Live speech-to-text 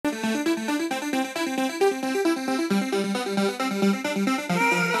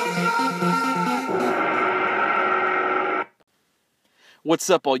What's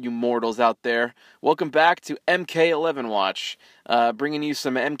up, all you mortals out there? Welcome back to MK11 Watch, bringing you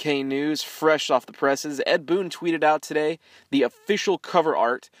some MK news fresh off the presses. Ed Boon tweeted out today the official cover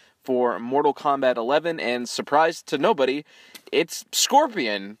art for Mortal Kombat 11, and surprise to nobody, it's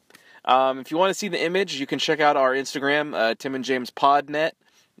Scorpion. If you want to see the image, you can check out our Instagram, Tim and James Podnet.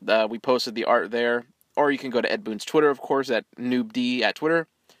 We posted the art there, or you can go to Ed Boon's Twitter, of course, at NoobD at Twitter,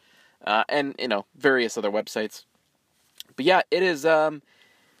 and various other websites. But yeah, it is,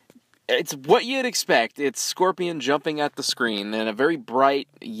 it's what you'd expect. It's Scorpion jumping at the screen in a very bright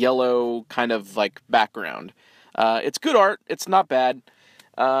yellow kind of like background. It's good art. It's not bad.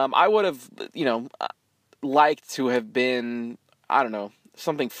 I would have, liked to have been, I don't know,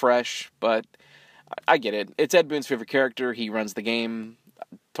 something fresh, but I get it. It's Ed Boon's favorite character. He runs the game.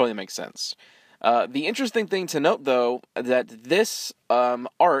 Totally makes sense. The interesting thing to note, though, that this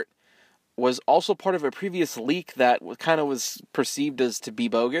art was also part of a previous leak that kind of was perceived as to be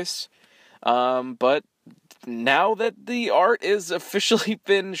bogus. But now that the art is officially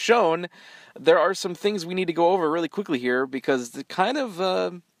been shown, there are some things we need to go over really quickly here, because it kind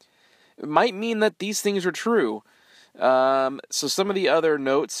of might mean that these things are true. So some of the other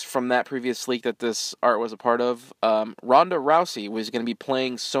notes from that previous leak that this art was a part of, Ronda Rousey was going to be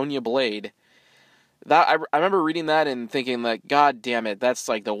playing Sonya Blade. That I remember reading that and thinking, like, God damn it, that's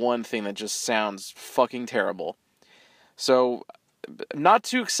like the one thing that just sounds fucking terrible. So, not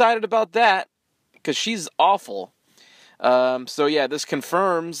too excited about that, because she's awful. So yeah, this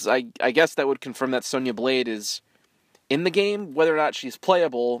confirms, I guess that would confirm that Sonya Blade is in the game. Whether or not she's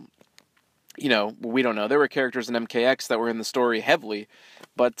playable, we don't know. There were characters in MKX that were in the story heavily,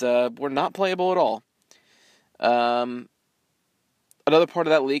 but were not playable at all. Another part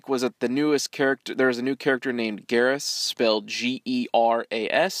of that leak was that there is a new character named Geras, spelled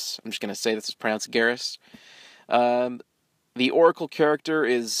Geras. I'm just going to say this is pronounced Geras. The Oracle character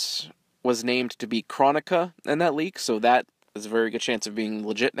was named to be Chronica in that leak, so that is a very good chance of being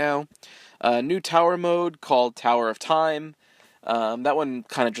legit now. New tower mode called Tower of Time. That one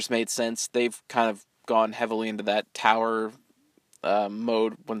kind of just made sense. They've kind of gone heavily into that tower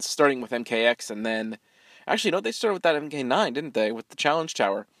mode when starting with MKX, and then actually, no, they started with that MK9, didn't they? With the Challenge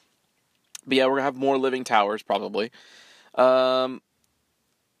Tower. But yeah, we're going to have more living towers, probably.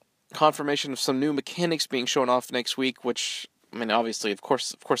 Confirmation of some new mechanics being shown off next week, which, I mean, obviously, of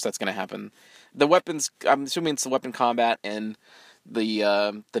course that's going to happen. The weapons, I'm assuming it's the weapon combat and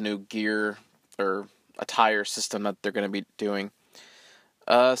the new gear or attire system that they're going to be doing.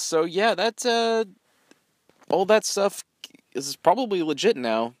 So yeah, that's, all that stuff is probably legit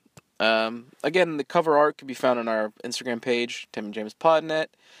now. Again, the cover art can be found on our Instagram page, Tim and James Podnet.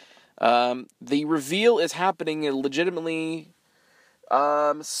 The reveal is happening legitimately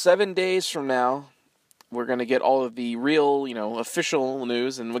 7 days from now. We're going to get all of the real, official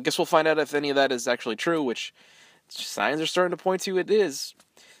news, and I guess we'll find out if any of that is actually true, which signs are starting to point to it is.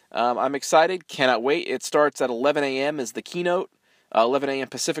 I'm excited, cannot wait. It starts at 11 a.m. is the keynote, 11 a.m.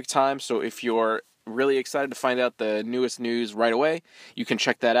 Pacific time, so if you're really excited to find out the newest news right away, you can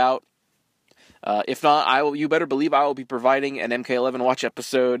check that out. If not, you better believe I will be providing an MK11 Watch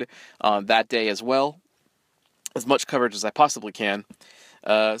episode that day as well. As much coverage as I possibly can.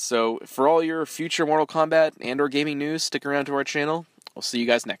 So for all your future Mortal Kombat and or gaming news, stick around to our channel. I'll see you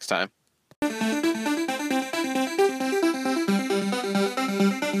guys next time.